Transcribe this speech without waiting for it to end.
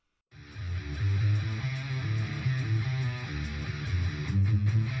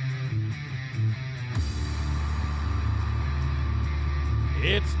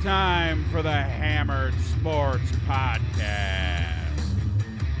It's time for the Hammered Sports Podcast.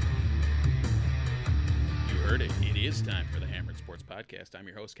 You heard it. It is time for the Hammered Sports Podcast. I'm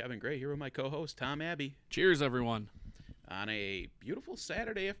your host, Kevin Gray, here with my co-host, Tom Abbey. Cheers, everyone. On a beautiful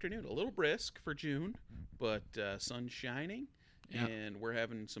Saturday afternoon, a little brisk for June, but sun shining. Yeah. And we're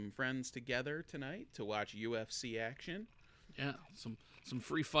having some friends together tonight to watch UFC action. Yeah, some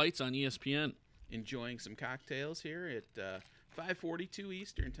free fights on ESPN. Enjoying some cocktails here at 5:42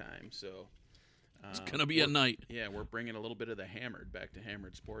 Eastern time. So It's going to be a night. Yeah, we're bringing a little bit of the Hammered back to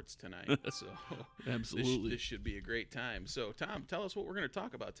Hammered Sports tonight. So Absolutely. this should be a great time. So, Tom, tell us what we're going to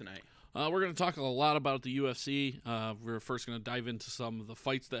talk about tonight. We're going to talk a lot about the UFC. We're first going to dive into some of the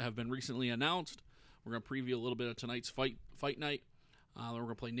fights that have been recently announced. We're going to preview a little bit of tonight's fight night. Then we're going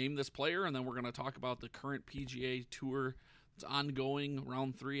to play Name This Player, and then we're going to talk about the current PGA Tour. It's ongoing,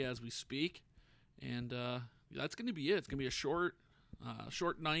 round 3 as we speak. And that's going to be it. It's going to be a short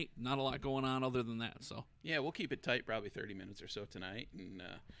night. Not a lot going on other than that. So yeah, we'll keep it tight, probably 30 minutes or so tonight, and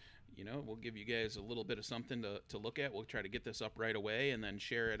we'll give you guys a little bit of something to look at. We'll try to get this up right away and then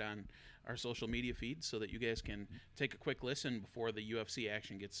share it on our social media feeds so that you guys can take a quick listen before the UFC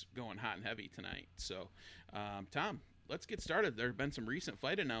action gets going hot and heavy tonight. So, Tom, let's get started. There have been some recent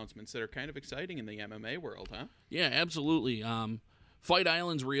fight announcements that are kind of exciting in the MMA world, huh? yeah, absolutely. Fight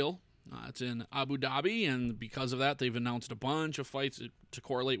Island's real. It's in Abu Dhabi, and because of that, they've announced a bunch of fights to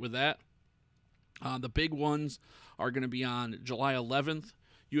correlate with that. The big ones are going to be on July 11th.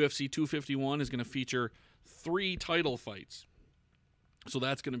 UFC 251 is going to feature 3 title fights. So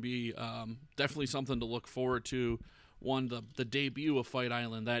that's going to be definitely something to look forward to. One, the debut of Fight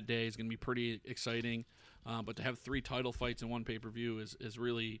Island that day is going to be pretty exciting. But to have 3 title fights in one pay-per-view is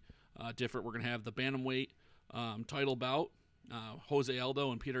really different. We're going to have the bantamweight title bout. Jose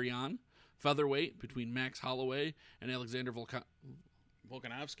Aldo and Peter Yan. Featherweight between Max Holloway and Alexander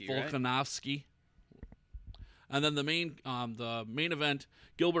Volkanovski, right? And then the main event,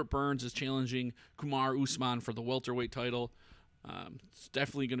 Gilbert Burns is challenging Kumar Usman for the welterweight title. It's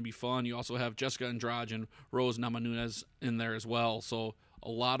definitely going to be fun. You also have Jessica Andrade and Rose Namajunas in there as well. So a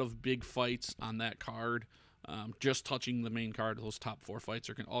lot of big fights on that card. Just touching the main card, those top 4 fights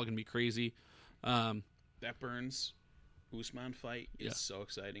are all going to be crazy. That Burns Usman fight is so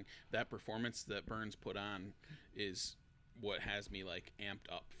exciting. That performance that Burns put on is what has me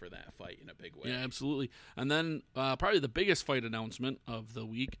amped up for that fight in a big way. Yeah, absolutely. And then probably the biggest fight announcement of the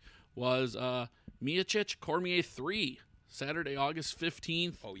week was Miocic Cormier 3, Saturday, August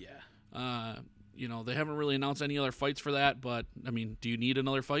 15th. Oh yeah. They haven't really announced any other fights for that, but I mean, do you need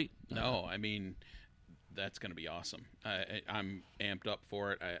another fight? No, I mean, that's going to be awesome. I'm amped up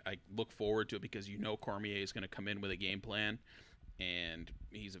for it. I look forward to it because Cormier is going to come in with a game plan, and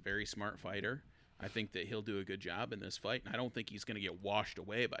he's a very smart fighter. I think that he'll do a good job in this fight, and I don't think he's going to get washed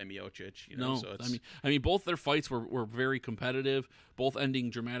away by Miocic. No, so I mean, both their fights were very competitive, both ending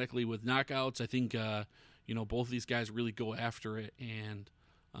dramatically with knockouts. I think both these guys really go after it, and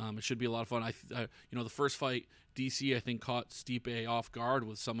it should be a lot of fun. The first fight, DC I think caught Stipe off guard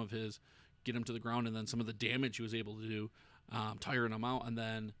with some of his get him to the ground, and then some of the damage he was able to do, tiring him out. And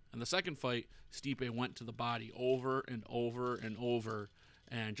then in the second fight, Stipe went to the body over and over and over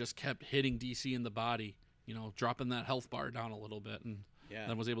and just kept hitting DC in the body, dropping that health bar down a little bit, and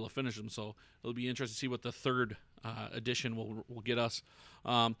then was able to finish him. So it'll be interesting to see what the third edition will get us.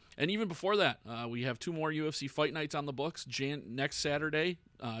 And even before that, we have 2 more UFC fight nights on the books. Next Saturday,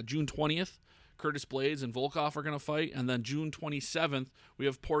 June 20th, Curtis Blades and Volkov are going to fight. And then June 27th, we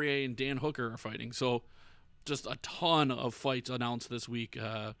have Poirier and Dan Hooker are fighting. So just a ton of fights announced this week.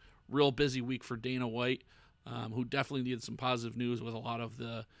 Real busy week for Dana White, who definitely needed some positive news with a lot of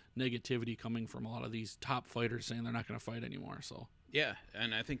the negativity coming from a lot of these top fighters saying they're not going to fight anymore. So yeah,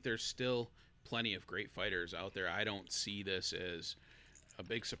 and I think there's still plenty of great fighters out there. I don't see this as a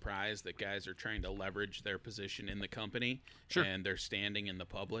big surprise that guys are trying to leverage their position in the company and they're standing in the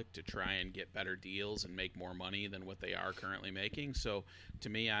public to try and get better deals and make more money than what they are currently making. So to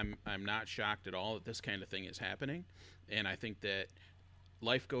me, I'm not shocked at all that this kind of thing is happening, and I think that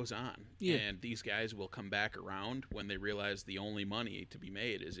life goes on, and these guys will come back around when they realize the only money to be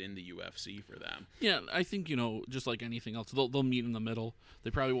made is in the UFC for them. Yeah, I think, just like anything else, they'll meet in the middle.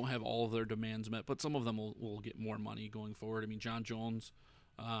 They probably won't have all of their demands met, but some of them will get more money going forward. I mean, John Jones,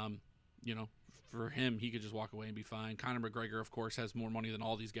 for him, he could just walk away and be fine. Conor McGregor, of course, has more money than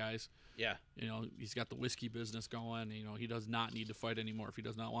all these guys. Yeah. He's got the whiskey business going. He does not need to fight anymore if he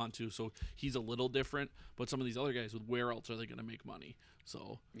does not want to. So he's a little different. But some of these other guys, where else are they going to make money?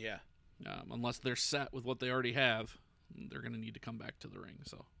 So yeah, unless they're set with what they already have, they're going to need to come back to the ring.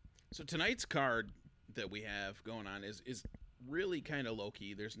 So tonight's card that we have going on is really kind of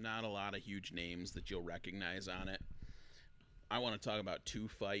low-key. There's not a lot of huge names that you'll recognize on it. I want to talk about 2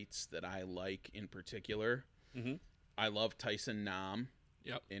 fights that I like in particular. Mm-hmm. I love Tyson Nam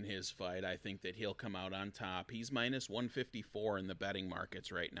Yep. in his fight. I think that he'll come out on top. He's minus 154 in the betting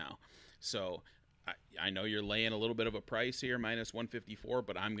markets right now. So I know you're laying a little bit of a price here, minus 154,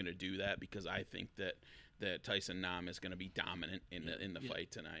 but I'm going to do that because I think that Tyson Nam is going to be dominant in the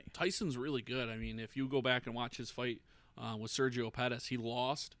fight tonight. Tyson's really good. I mean, if you go back and watch his fight with Sergio Pettis, he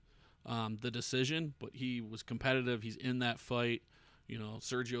lost the decision, but he was competitive. He's in that fight. You know,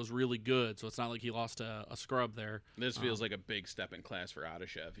 Sergio's really good, so it's not like he lost a scrub there. This feels like a big step in class for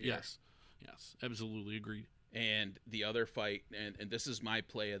Adeshev here. Yes, absolutely agreed. And the other fight, and this is my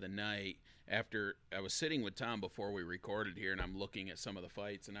play of the night, after I was sitting with Tom before we recorded here, and I'm looking at some of the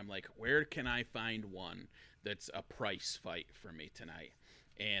fights, and I'm like, where can I find one that's a price fight for me tonight?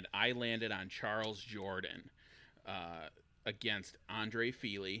 And I landed on Charles Jordan against Andre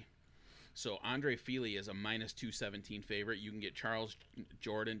Fili. So Andre Fili is a minus 217 favorite. You can get Charles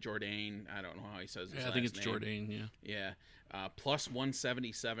Jordan, I don't know how he says his last name. I think it's Jordan, Yeah. Plus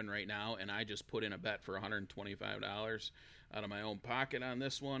 177 right now, and I just put in a bet for $125 out of my own pocket on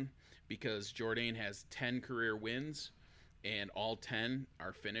this one because Jordan has 10 career wins, and all 10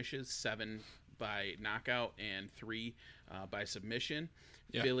 are finishes, 7 by knockout and 3 by submission.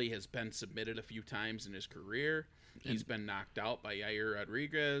 Yeah. Fili has been submitted a few times in his career. He's been knocked out by Yair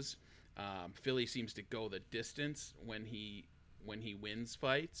Rodriguez. Fili seems to go the distance when he wins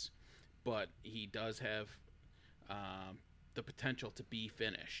fights, but he does have the potential to be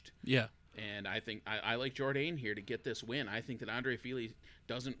finished. Yeah. And I think I like Jordan here to get this win. I think that Andre Fili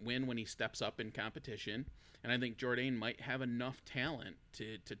doesn't win when he steps up in competition, and I think Jordan might have enough talent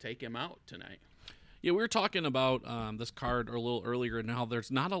to take him out tonight. Yeah, we were talking about this card a little earlier, and how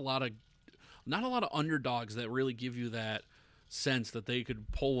there's not a lot of underdogs that really give you that sense that they could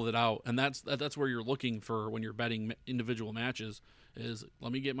pull it out, and that's where you're looking for when you're betting individual matches. Is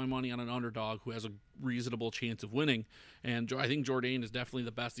let me get my money on an underdog who has a reasonable chance of winning, and I think Jordan is definitely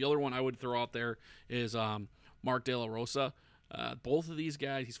the best. The other one I would throw out there is Mark De La Rosa. Both of these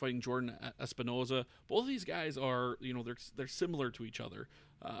guys, he's fighting Jordan Espinoza. Both of these guys are, they're similar to each other.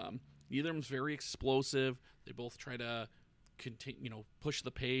 Neither of them's very explosive. They both try to continue, push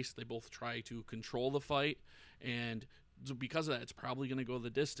the pace. They both try to control the fight, and so because of that, it's probably going to go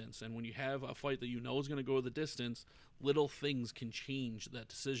the distance. And when you have a fight that is going to go the distance, little things can change that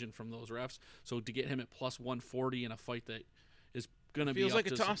decision from those refs. So to get him at plus 140 in a fight that is going to be feels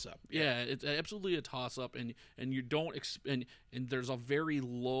like a toss-up. Yeah, it's absolutely a toss-up, and you don't and there's a very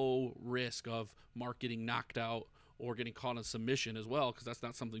low risk of Mark getting knocked out or getting caught in submission as well, because that's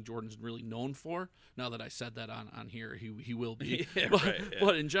not something Jordan's really known for. Now that I said that on here, he will be.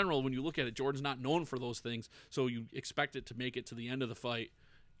 But in general, when you look at it, Jordan's not known for those things, so you expect it to make it to the end of the fight,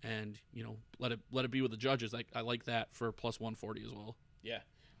 and let it be with the judges. I like that for plus 140 as well. Yeah.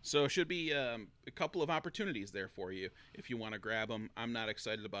 So it should be a couple of opportunities there for you if you want to grab them. I'm not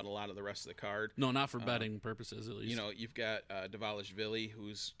excited about a lot of the rest of the card. No, not for betting purposes at least. You've got Davalishvili,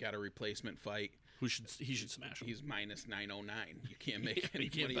 who's got a replacement fight. He should smash him. He's minus 909. You can't make any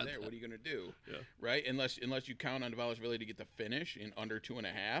money there. That. What are you going to do? Yeah. Right? Unless you count on Davalishvili to get the finish in under 2.5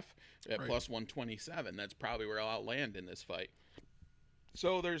 at plus 127. That's probably where I'll land in this fight.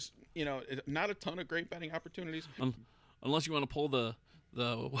 So there's not a ton of great betting opportunities. Unless you want to pull the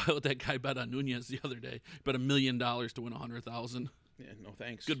what that guy bet on Nunez the other day. Bet $1 million to win 100,000. Yeah, no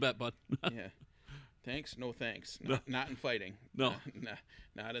thanks. Good bet, bud. Yeah. Thanks, no thanks. Not in fighting. No.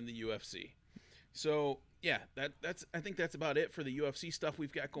 Not in the UFC. So yeah, that's. I think that's about it for the UFC stuff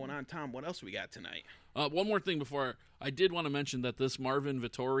we've got going on. Tom, what else we got tonight? One more thing before I did want to mention that this Marvin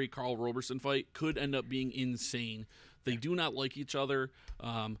Vettori Carl Roberson fight could end up being insane. They do not like each other.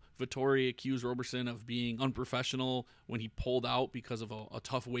 Vettori accused Roberson of being unprofessional when he pulled out because of a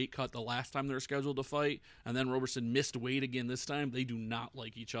tough weight cut the last time they were scheduled to fight, and then Roberson missed weight again this time. They do not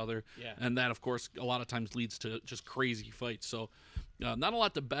like each other, and that, of course, a lot of times leads to just crazy fights. So not a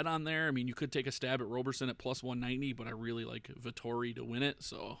lot to bet on there. I mean, you could take a stab at Roberson at plus 190, but I really like Vettori to win it,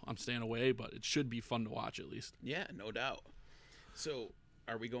 so I'm staying away, but it should be fun to watch at least. Yeah, no doubt. So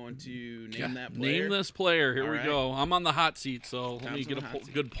are we going to name that player? Name this player. Here All we right. go. I'm on the hot seat, so Tom's let me get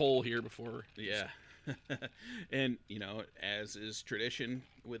a good poll here before. Yeah. And, as is tradition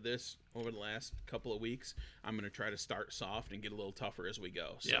with this over the last couple of weeks, I'm going to try to start soft and get a little tougher as we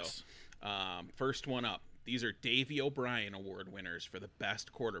go. So, yes. First one up. These are Davey O'Brien Award winners for the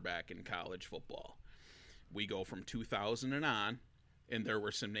best quarterback in college football. We go from 2000 and on. And there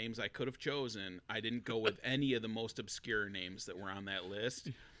were some names I could have chosen. I didn't go with any of the most obscure names that were on that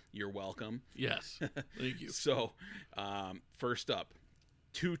list. You're welcome. Yes. Thank you. So, first up,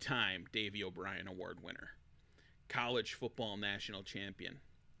 2-time Davey O'Brien Award winner, college football national champion,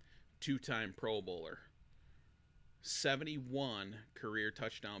 2-time Pro Bowler, 71 career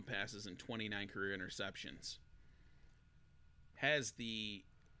touchdown passes and 29 career interceptions.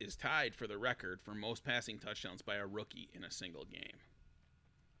 Is tied for the record for most passing touchdowns by a rookie in a single game.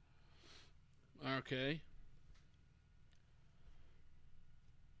 Okay.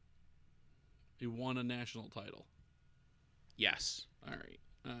 He won a national title. Yes. All right.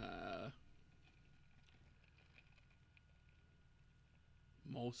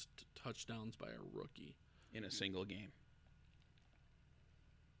 Most touchdowns by a rookie in a single game.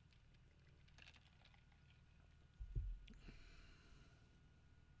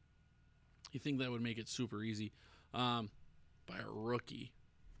 You think that would make it super easy? By a rookie.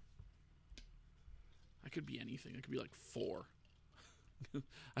 That could be anything. It could be like 4.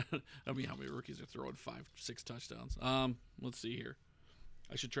 I mean, how many rookies are throwing 5, 6 touchdowns? Let's see here.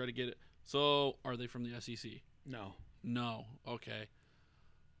 I should try to get it. So, are they from the SEC? No. No. Okay.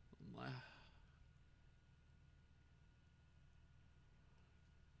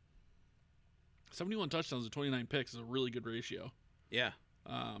 71 touchdowns and 29 picks is a really good ratio. Yeah.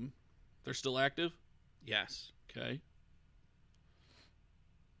 They're still active? Yes. Okay.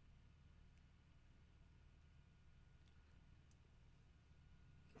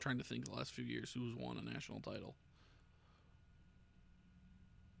 I'm trying to think the last few years who's won a national title.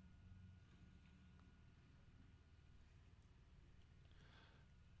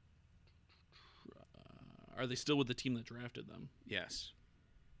 Are they still with the team that drafted them? Yes.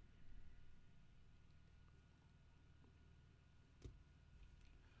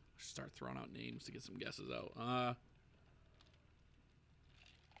 Start throwing out names to get some guesses out.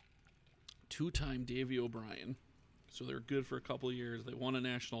 2-time Davey O'Brien. So they're good for a couple of years. They won a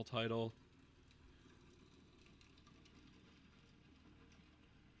national title.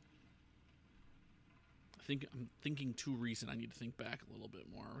 I'm thinking too recent. I need to think back a little bit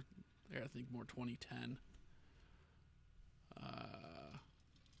more. I gotta think more 2010.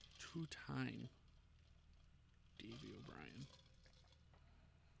 2-time Davey O'Brien.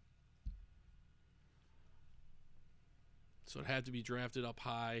 So it had to be drafted up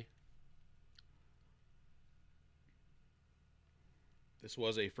high. This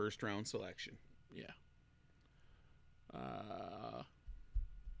was a first-round selection. Yeah.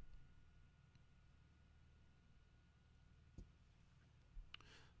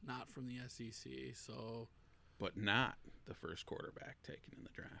 Not from the SEC, so... But not the first quarterback taken in the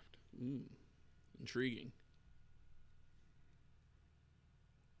draft. Intriguing.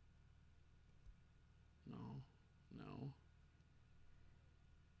 No.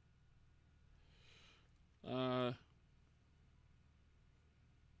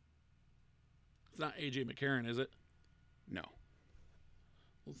 It's not A.J. McCarron, is it? No.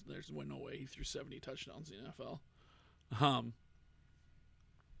 Well, there's no way he threw 70 touchdowns in the NFL.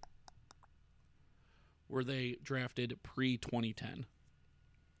 Were they drafted pre-2010?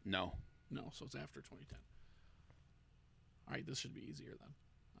 No. No, so it's after 2010. All right, this should be easier then.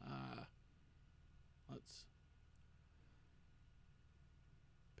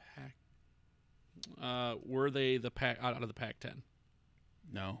 Were they the pack out of the Pac-10?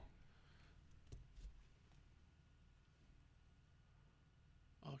 No.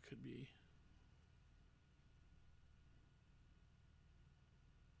 Oh, it could be.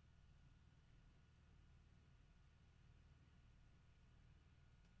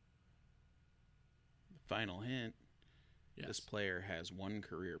 The final hint. Yes. This player has one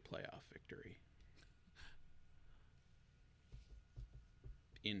career playoff victory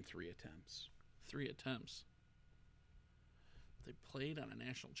in 3 attempts. 3 attempts. They played on a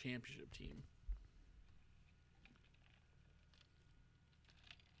national championship team.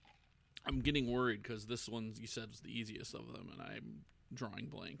 I'm getting worried because this one you said was the easiest of them, and I'm drawing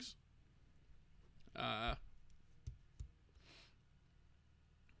blanks.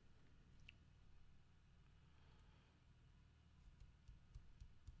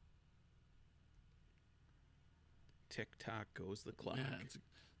 Tick-tock goes the clock. Yeah,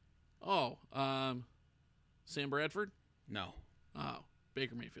 Sam Bradford? No. Oh,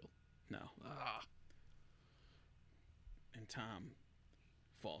 Baker Mayfield. No. And Tom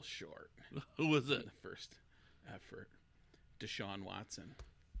falls short. Who was it? In the first effort. Deshaun Watson.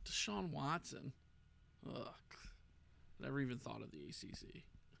 Deshaun Watson. Ugh. Never even thought of the ACC.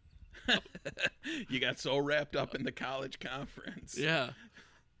 You got so wrapped up in the college conference. Yeah.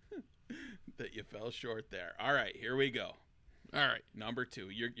 That you fell short there. All right, here we go. All right. Number 2.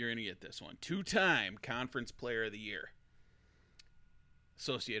 You're going to get this one. 2-time Conference Player of the Year.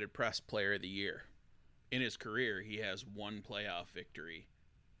 Associated Press Player of the Year. In his career, he has 1 playoff victory.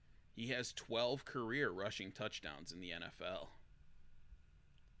 He has 12 career rushing touchdowns in the NFL.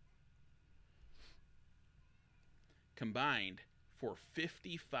 Combined for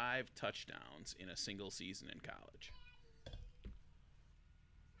 55 touchdowns in a single season in college.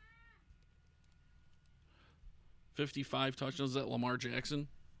 55 touchdowns. Is that Lamar Jackson?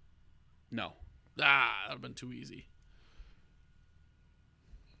 No. That would have been too easy.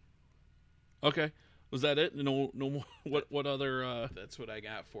 Okay. Was that it? No more. What other? That's what I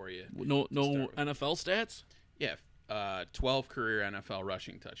got for you. No NFL stats. Yeah, 12 career NFL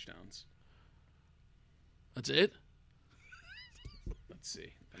rushing touchdowns. That's it. Let's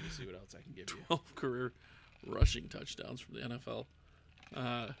see. Let me see what else I can give you. 12 career rushing touchdowns from the NFL.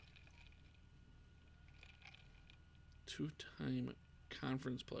 2-time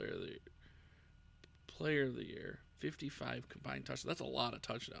conference player of the year. 55 combined touchdowns. That's a lot of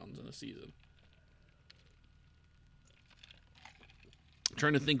touchdowns in a season. I'm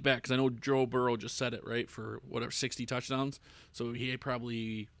trying to think back because I know Joe Burrow just said it, right, for 60 touchdowns. So he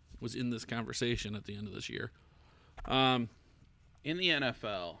probably was in this conversation at the end of this year. In the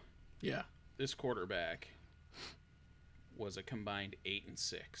NFL, yeah, this quarterback was a combined 8-6.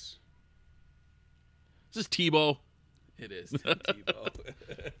 Is this Tebow? It is Tim Tebow.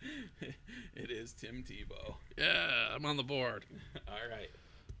 It is Tim Tebow. Yeah, I'm on the board. All right.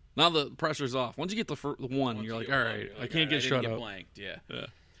 Now the pressure's off. Once you get the one, you're like, all right, I can't get shut up. Blanked. Yeah.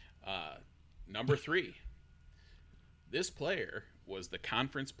 Number 3. This player was the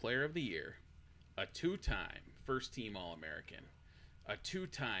Conference Player of the Year, a 2-time first-team All-American, a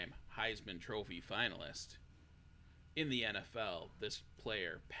 2-time Heisman Trophy finalist. In the NFL, this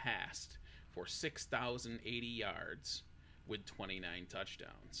player passed for 6,080 yards with 29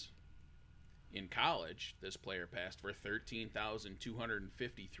 touchdowns. In college, this player passed for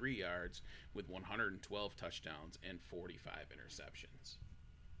 13,253 yards with 112 touchdowns and 45 interceptions.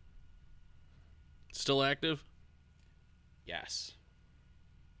 Still active? Yes.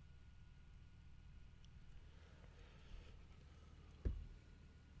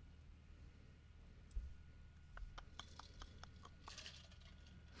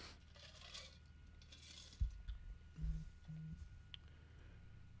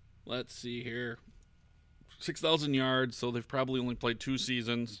 Let's see here. 6,000 yards, so they've probably only played 2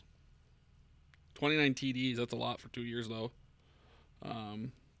 seasons. 29 TDs, that's a lot for 2 years, though.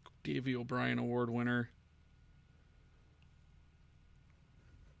 Davey O'Brien Award winner.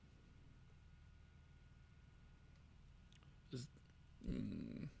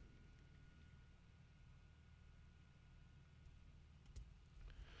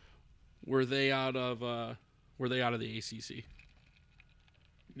 Were they out of the ACC?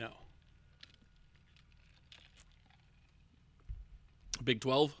 No. Big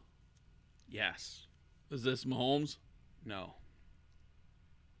 12? Yes. Is this Mahomes? No.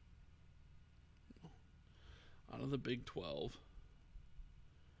 Out of the Big 12.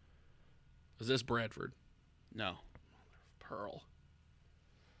 Is this Bradford? No. Pearl.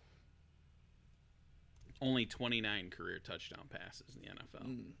 Only 29 career touchdown passes in the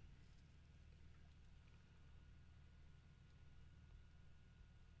NFL.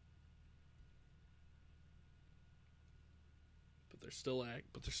 They're still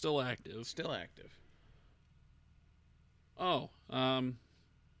active. Still active. Oh,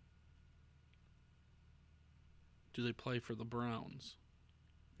 do they play for the Browns?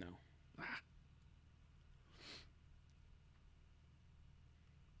 No.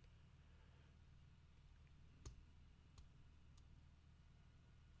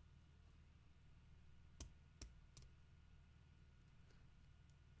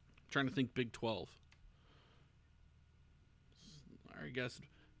 Trying to think Big 12. I guess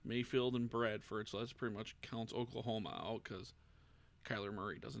Mayfield and Bradford, so that's pretty much counts Oklahoma out because Kyler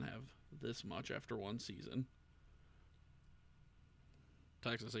Murray doesn't have this much after 1 season.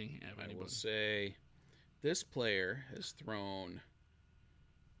 Texas ain't have anybody. I will say this player has thrown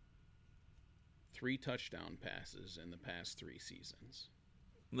 3 touchdown passes in the past 3 seasons.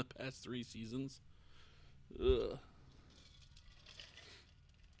 In the past 3 seasons? Ugh.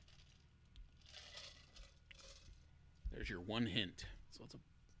 There's your one hint. So it's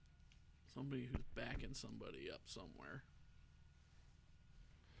somebody who's backing somebody up somewhere.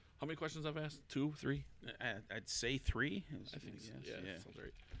 How many questions I've asked? 2, 3? I'd say 3. I think so. Yeah, that sounds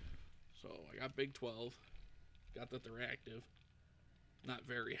right. So I got Big 12. Got that they're active. Not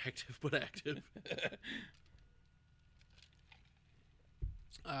very active, but active.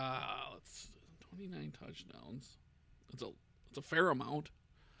 Let's 29 touchdowns. It's a fair amount.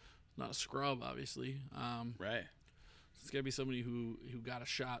 Not a scrub, obviously. Right. It's got to be somebody who got a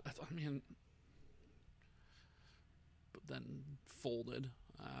shot. I mean, but then folded.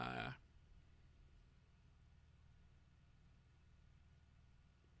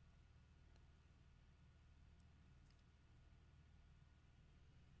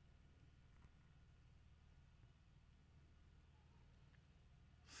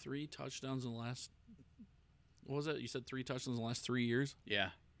 Three touchdowns in the last. What was it? You said 3 touchdowns in the last 3 years? Yeah.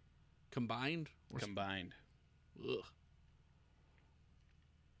 Combined? Combined. Ugh.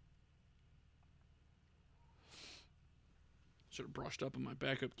 Should have brushed up on my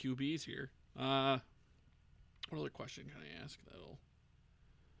backup QBs here. What other question can I ask that'll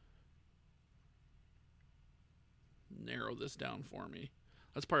narrow this down for me?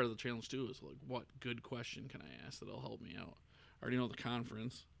 That's part of the challenge too, is like, what good question can I ask that'll help me out? I already know the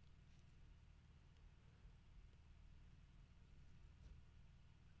conference.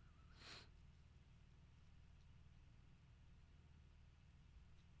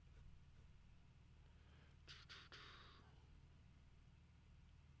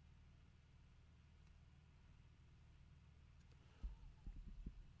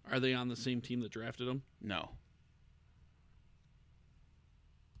 Are they on the same team that drafted him? No.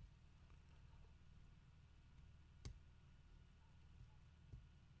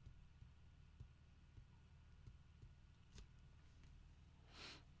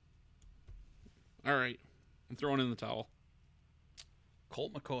 All right. I'm throwing in the towel.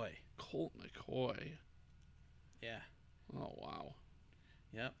 Colt McCoy. Colt McCoy. Yeah. Oh, wow.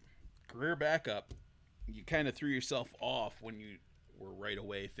 Yep. Career backup. You kind of threw yourself off when you were right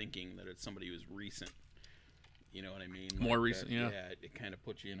away thinking that it's somebody who's recent. You know what I mean? More recent, yeah. Yeah, it kind of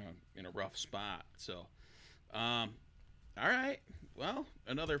puts you in a rough spot. So, all right. Well,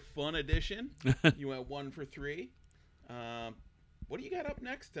 another fun edition. You went 1 for 3. What do you got up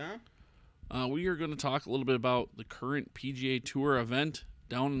next, Tom? We are going to talk a little bit about the current PGA Tour event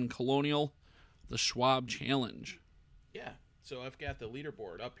down in Colonial, the Schwab Challenge. Yeah. So I've got the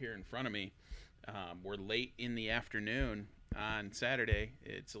leaderboard up here in front of me. We're late in the afternoon on Saturday.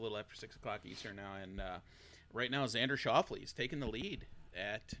 It's a little after 6 o'clock Eastern now, and right now Xander Schauffele's taking the lead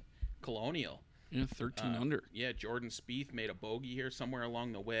at Colonial. Yeah, 13 under. Yeah, Jordan Spieth made a bogey here somewhere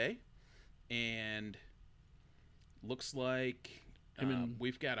along the way, and looks like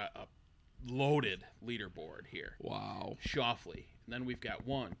we've got a loaded leaderboard here. Wow. Schauffele. And then we've got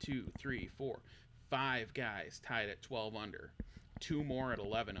 1, 2, 3, 4, 5 guys tied at 12 under, 2 more at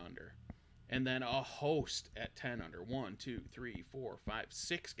 11 under. And then a host at 10 under. 1, 2, 3, 4, 5,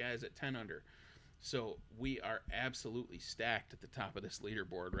 6 guys at 10 under. So we are absolutely stacked at the top of this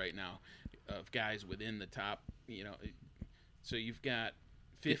leaderboard right now of guys within the top, So you've got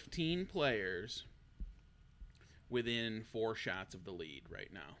 15 players within 4 shots of the lead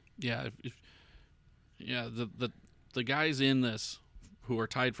right now. Yeah, the guys in this who are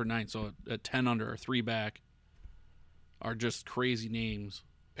tied for 9th, so at 10 under or 3 back, are just crazy names.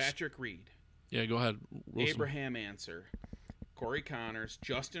 Patrick Reed. Yeah, go ahead, Wilson. Abraham Answer, Corey Connors,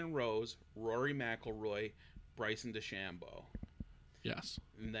 Justin Rose, Rory McIlroy, Bryson DeChambeau. Yes.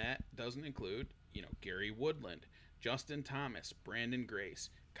 And that doesn't include, Gary Woodland, Justin Thomas, Brandon Grace,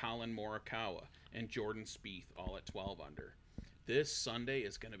 Colin Morikawa, and Jordan Spieth, all at 12 under. This Sunday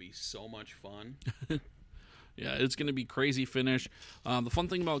is going to be so much fun. Yeah, it's going to be crazy finish. The fun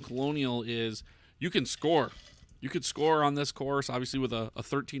thing about Colonial is you can score. You could score on this course, obviously with a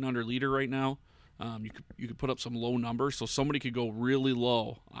 13 under leader right now. You could put up some low numbers, so somebody could go really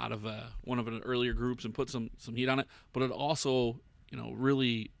low out of one of the earlier groups and put some heat on it. But it also,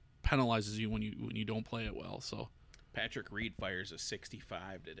 really penalizes you when you don't play it well. So Patrick Reed fires a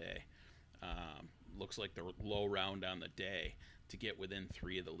 65 today. Looks like the low round on the day to get within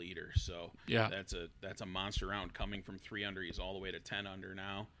 3 of the leaders. So yeah, that's a monster round coming from 3 under. He's all the way to 10 under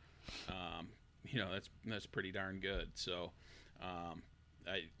now. That's pretty darn good. So,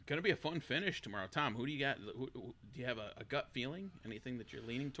 going to be a fun finish tomorrow. Tom, who do you got? Do you have a gut feeling? Anything that you're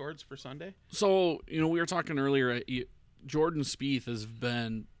leaning towards for Sunday? So, we were talking earlier. Jordan Spieth has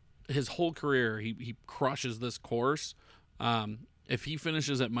been his whole career. He crushes this course. If he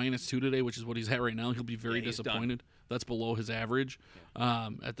finishes at -2 today, which is what he's at right now, he'll be very disappointed. Done. That's below his average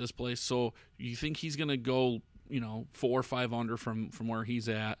at this place. So you think he's going to go, 4 or 5 under from where he's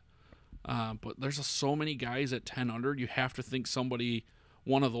at. But there's so many guys at 10 under. You have to think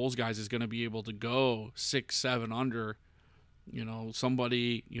one of those guys is going to be able to go 6, 7 under.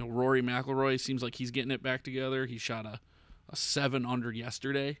 Somebody, Rory McIlroy seems like he's getting it back together. He shot a 7 under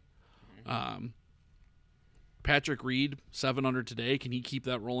yesterday. Patrick Reed, 7 under today. Can he keep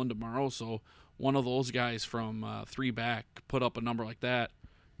that rolling tomorrow? So one of those guys from 3 back put up a number like that,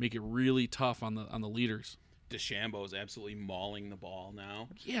 make it really tough on the leaders. DeChambeau's absolutely mauling the ball now.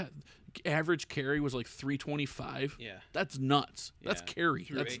 Yeah, average carry was like 325. Yeah, that's nuts. Yeah. That's carry.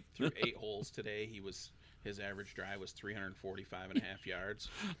 Through 8 holes today. His average drive was 345 and a half yards.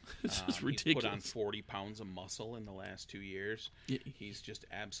 This is ridiculous. He's put on 40 pounds of muscle in the last 2 years. Yeah. He's just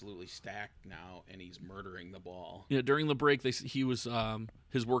absolutely stacked now, and he's murdering the ball. Yeah, during the break, he was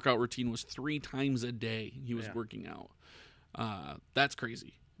his workout routine was 3 times a day. He was working out. That's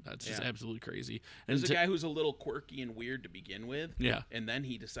crazy. That's just absolutely crazy. And there's a guy who's a little quirky and weird to begin with. Yeah. And then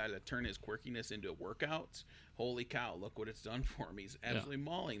he decided to turn his quirkiness into workouts. Holy cow, look what it's done for him. He's absolutely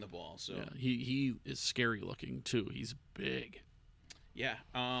mauling the ball. So he is scary looking too. He's big. Yeah.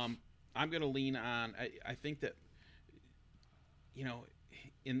 I'm going to lean on I think that,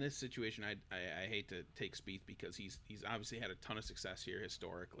 in this situation, I hate to take Spieth because he's obviously had a ton of success here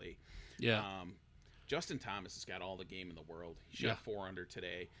historically. Yeah. Justin Thomas has got all the game in the world. He shot 4 under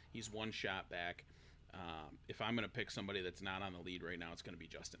today. He's 1 shot back. If I'm going to pick somebody that's not on the lead right now, it's going to be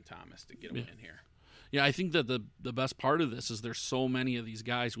Justin Thomas to get him in here. Yeah, I think that the best part of this is there's so many of these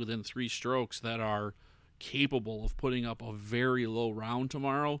guys within 3 strokes that are capable of putting up a very low round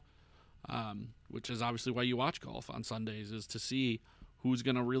tomorrow, which is obviously why you watch golf on Sundays, is to see who's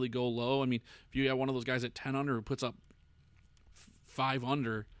going to really go low. I mean, if you got one of those guys at 10 under who puts up 5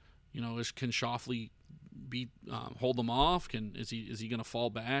 under, can Schauffele hold them off? Is he going to fall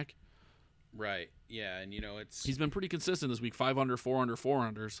back? Right. Yeah, and he's been pretty consistent this week. 5 under, 4 under, 4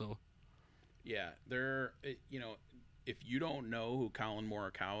 under. So yeah, if you don't know who Colin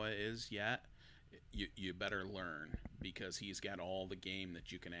Morikawa is yet, you better learn, because he's got all the game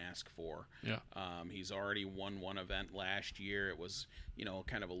that you can ask for. Yeah. He's already won one event last year. It was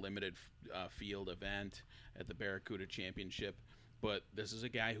kind of a limited field event at the Barracuda Championship, but this is a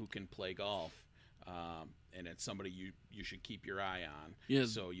guy who can play golf. And it's somebody you should keep your eye on. Yeah.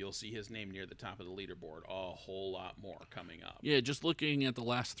 So you'll see his name near the top of the leaderboard a whole lot more coming up. Yeah, just looking at the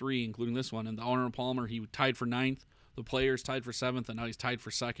last 3, including this one, and the Arnold Palmer, he tied for 9th. The Players tied for 7th, and now he's tied for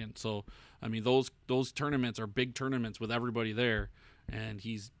 2nd. So, I mean, those tournaments are big tournaments with everybody there, and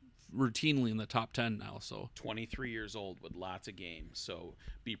he's routinely in the top 10 now. So 23 years old with lots of games. So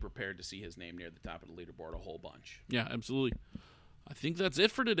be prepared to see his name near the top of the leaderboard a whole bunch. Yeah, absolutely. I think that's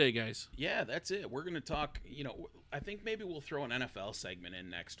it for today, guys. Yeah, that's it. We're going to talk, I think maybe we'll throw an NFL segment in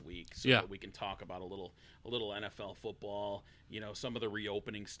next week so that we can talk about a little NFL football. Some of the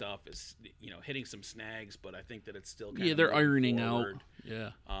reopening stuff is, hitting some snags, but I think that it's still kind of they're ironing forward. Out.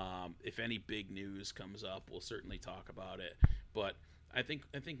 Yeah. If any big news comes up, we'll certainly talk about it. But I think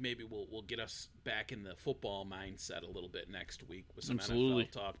maybe we'll get us back in the football mindset a little bit next week with some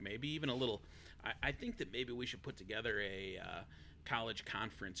NFL talk. Maybe even a little. I think that maybe we should put together a college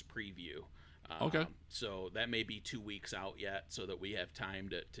conference preview. Okay. So that may be 2 weeks out yet, so that we have time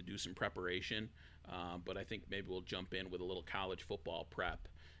to do some preparation. But I think maybe we'll jump in with a little college football prep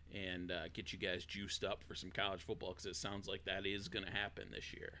and get you guys juiced up for some college football, because it sounds like that is going to happen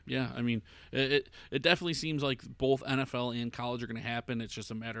this year. Yeah, I mean, it definitely seems like both NFL and college are going to happen. It's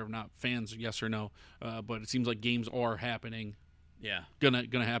just a matter of not fans, yes or no. But it seems like games are happening. Yeah,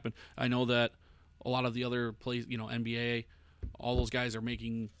 gonna happen. I know that a lot of the other plays, NBA, all those guys are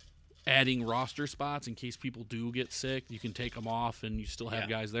adding roster spots in case people do get sick. You can take them off, and you still have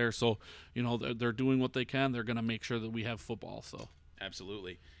guys there. So, they're doing what they can. They're going to make sure that we have football. So,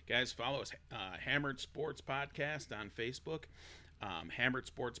 absolutely, guys, follow us, Hammered Sports Podcast on Facebook,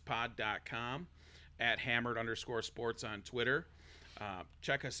 HammeredSportsPod.com, at Hammered_sports on Twitter.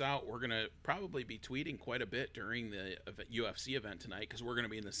 Check us out. We're going to probably be tweeting quite a bit during the UFC event tonight, because we're going to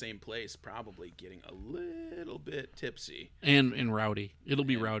be in the same place, probably getting a little bit tipsy. And rowdy. It'll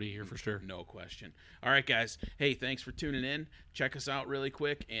be rowdy here for sure. No question. All right, guys. Hey, thanks for tuning in. Check us out really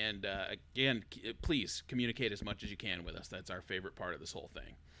quick. And again, please communicate as much as you can with us. That's our favorite part of this whole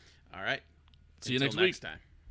thing. All right. See you next week. Time.